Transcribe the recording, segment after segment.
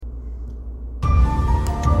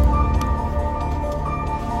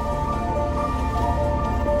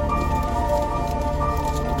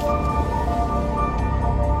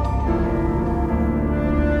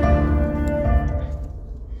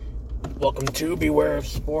welcome to Beware of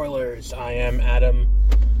Spoilers. I am Adam.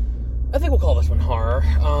 I think we'll call this one horror.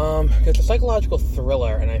 It's a psychological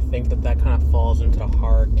thriller, and I think that kind of falls into the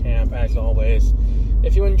horror camp, as always.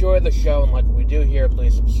 If you enjoy the show and like what we do here,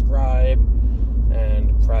 please subscribe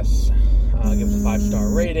and give us a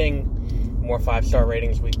 5-star rating. The more 5-star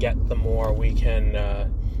ratings we get, the more we can, the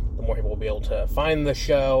more people will be able to find the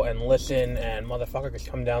show and listen, and motherfuckers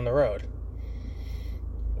come down the road.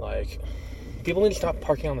 People need to stop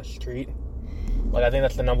parking on the street. I think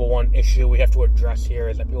that's the number one issue we have to address here,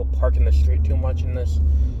 is that people park in the street too much in this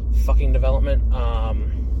fucking development.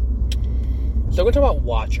 So we're going to talk about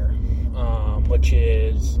Watcher, which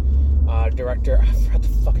is director, I forgot the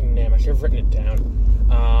fucking name, I should have written it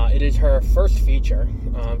down. It is her first feature.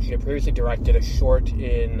 She had previously directed a short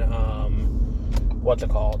in,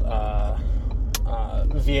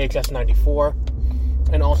 VHS 94,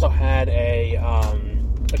 and also had a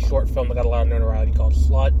short film that got a lot of notoriety called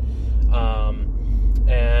Slut.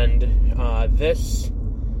 This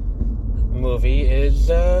movie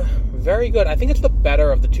is very good. I think it's the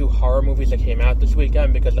better of the two horror movies that came out this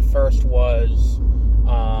weekend, because the first was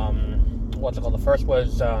The first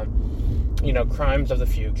was Crimes of the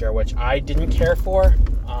Future, which I didn't care for,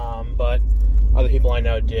 but other people I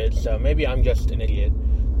know did. So maybe I'm just an idiot,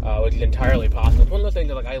 which is entirely possible. It's one of those things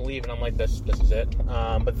that I leave and I'm like, this is it.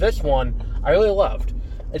 But this one I really loved.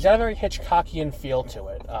 It's got a very Hitchcockian feel to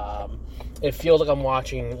it. It feels like I'm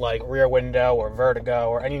watching Rear Window or Vertigo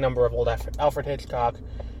or any number of old Alfred Hitchcock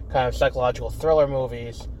kind of psychological thriller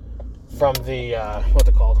movies from the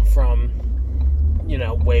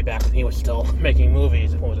way back when he was still making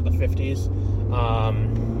movies. What was it, the 50s?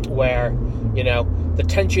 Where the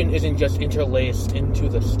tension isn't just interlaced into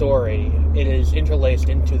the story; it is interlaced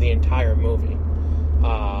into the entire movie.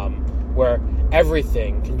 Where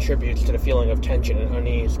everything contributes to the feeling of tension and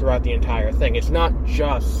unease throughout the entire thing. It's not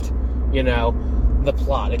just, the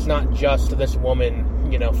plot. It's not just this woman,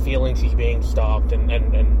 feeling she's being stalked and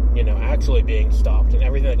actually being stalked and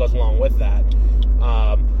everything that goes along with that.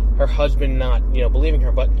 Her husband not, believing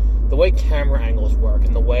her, but the way camera angles work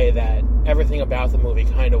and the way that everything about the movie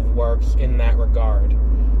kind of works in that regard,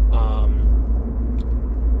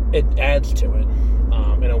 it adds to it,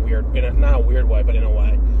 not a weird way, but in a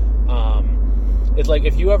way. It's like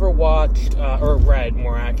if you ever watched, or read,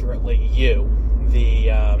 more accurately,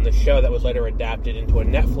 the show that was later adapted into a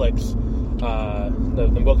Netflix,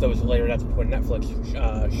 the book that was later adapted into a Netflix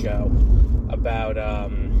show about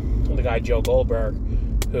the guy Joe Goldberg,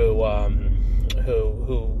 who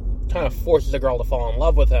kind of forces a girl to fall in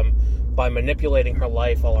love with him by manipulating her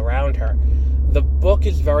life all around her. The book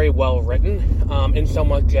is very well written, in so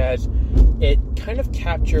much as it kind of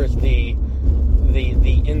captures the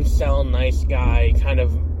incel nice guy kind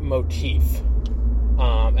of motif,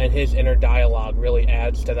 and his inner dialogue really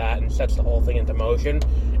adds to that and sets the whole thing into motion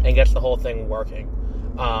and gets the whole thing working,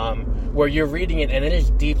 where you're reading it and it is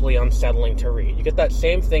deeply unsettling to read. You get that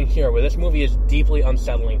same thing here, where this movie is deeply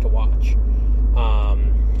unsettling to watch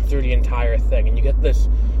through the entire thing, and you get this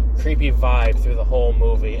creepy vibe through the whole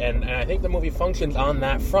movie, and I think the movie functions on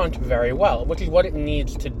that front very well, which is what it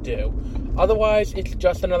needs to do. Otherwise, it's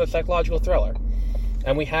just another psychological thriller.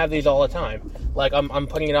 And we have these all the time. I'm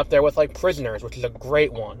putting it up there with, Prisoners, which is a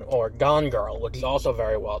great one, or Gone Girl, which is also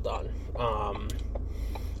very well done.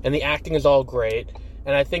 And the acting is all great,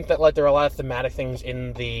 and I think that, there are a lot of thematic things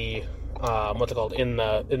in the, in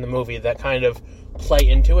the movie that kind of play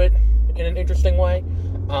into it in an interesting way.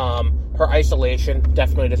 Her isolation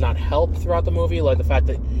definitely does not help throughout the movie, the fact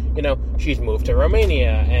that, she's moved to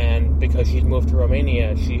Romania, and because she's moved to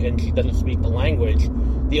Romania, she doesn't speak the language,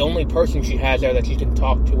 the only person she has there that she can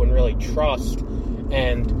talk to and really trust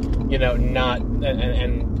and,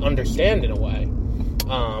 and understand in a way,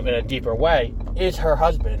 in a deeper way, is her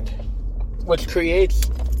husband, which creates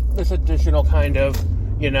this additional kind of,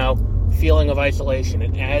 feeling of isolation.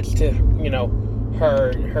 It adds to,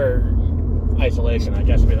 her isolation, I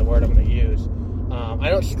guess would be the word I'm going to use. I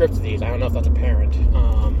don't script these. I don't know if that's apparent.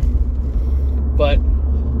 But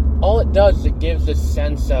all it does is it gives this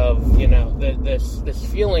sense of, this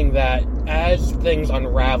feeling that as things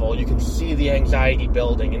unravel, you can see the anxiety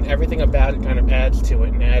building, and everything about it kind of adds to it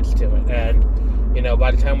and adds to it. And,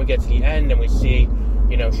 by the time we get to the end and we see,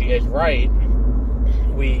 she is right,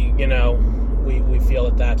 we feel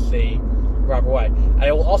that that's the proper way.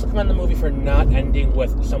 I will also commend the movie for not ending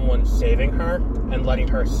with someone saving her and letting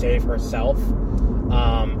her save herself,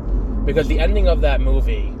 because the ending of that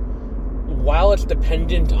movie, while it's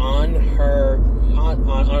dependent on her,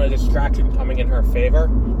 on a distraction coming in her favor,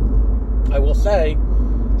 I will say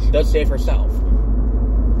she does save herself,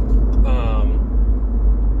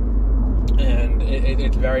 and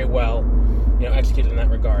it's very well executed in that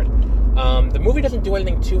regard. The movie doesn't do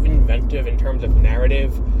anything too inventive in terms of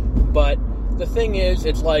narrative, but the thing is,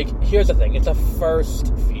 it's like, here's the thing, it's a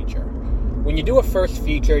first feature. When you do a first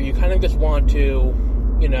feature, you kind of just want to,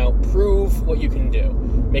 prove what you can do.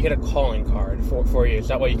 Make it a calling card for you, so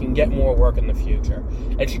that way you can get more work in the future.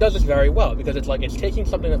 And she does this very well, because it's like, it's taking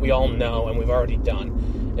something that we all know and we've already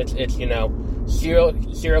done. It's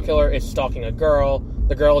serial killer is stalking a girl.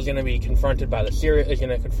 The girl is going to be confronted by is going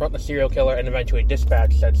to confront the serial killer and eventually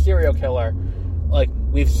dispatch said serial killer. Like,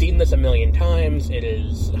 we've seen this a million times. It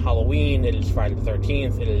is Halloween, it is Friday the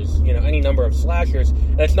 13th, it is, any number of slashers,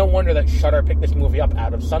 and it's no wonder that Shudder picked this movie up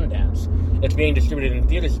out of Sundance. It's being distributed in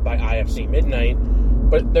theaters by IFC Midnight,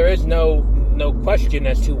 but there is no question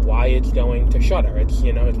as to why it's going to Shudder. It's,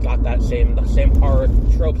 it's got the same horror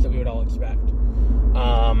tropes that we would all expect.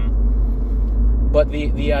 But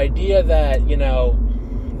the idea that,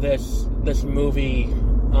 this movie,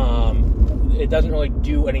 it doesn't really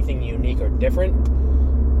do anything unique or different.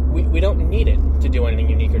 We don't need it to do anything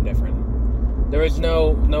unique or different. There is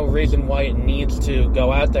no reason why it needs to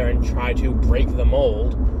go out there and try to break the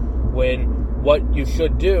mold, when what you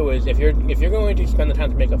should do is, if you're going to spend the time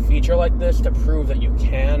to make a feature like this to prove that you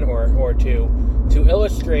can, or to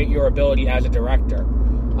illustrate your ability as a director,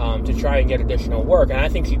 to try and get additional work, and I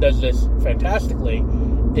think she does this fantastically,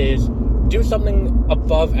 is do something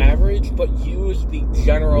above average, but use the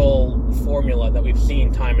general formula that we've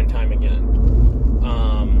seen time and time again.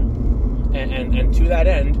 And to that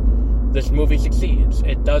end, this movie succeeds.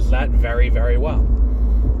 It does that very, very well.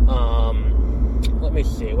 Let me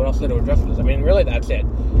see, what else did I address with this? I mean, really, that's it.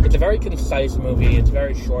 It's a very concise movie. It's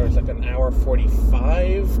very short. It's like an hour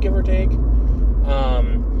 45, give or take.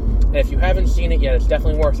 And if you haven't seen it yet, it's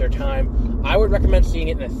definitely worth your time. I would recommend seeing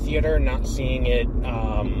it in a theater, not seeing it,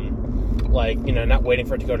 not waiting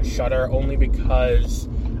for it to go to Shudder, only because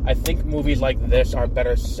I think movies like this are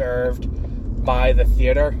better served by the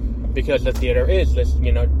theater, because the theater is this,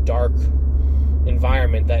 dark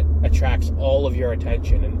environment that attracts all of your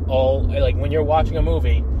attention, and when you're watching a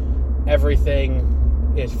movie, everything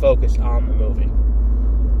is focused on the movie.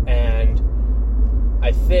 And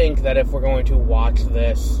I think that if we're going to watch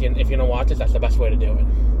this, if you're going to watch this, that's the best way to do it,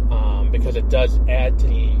 because it does add to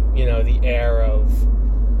the air of,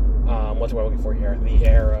 what's the word I'm looking for here? The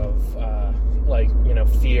air of,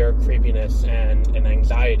 fear, creepiness, and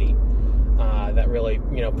anxiety, that really,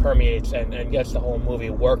 permeates and gets the whole movie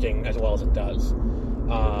working as well as it does.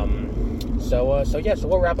 So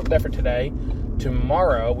we'll wrap up there for today.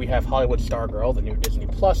 Tomorrow, we have Hollywood Stargirl, the new Disney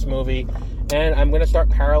Plus movie, and I'm going to start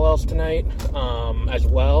Parallels tonight, as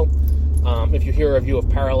well. If you hear a review of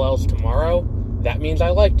Parallels tomorrow, that means I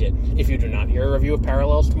liked it. If you do not hear a review of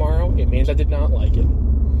Parallels tomorrow, it means I did not like it.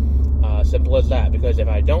 Simple as that, because if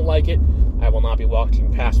I don't like it, I will not be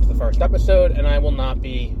watching past the first episode, and I will not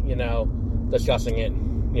be, discussing it,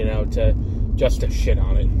 to shit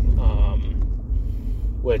on it.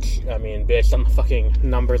 Which, I mean, based on the fucking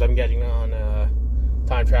numbers I'm getting on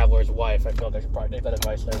Time Traveler's Wife, I feel like I should probably take that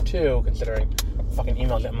advice there too, considering fucking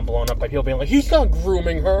emails getting blown up by people being like, he's not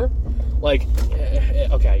grooming her. Like,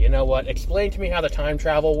 okay, you know what? Explain to me how the time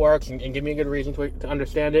travel works and give me a good reason to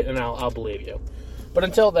understand it, and I'll believe you. But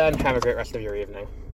until then, have a great rest of your evening.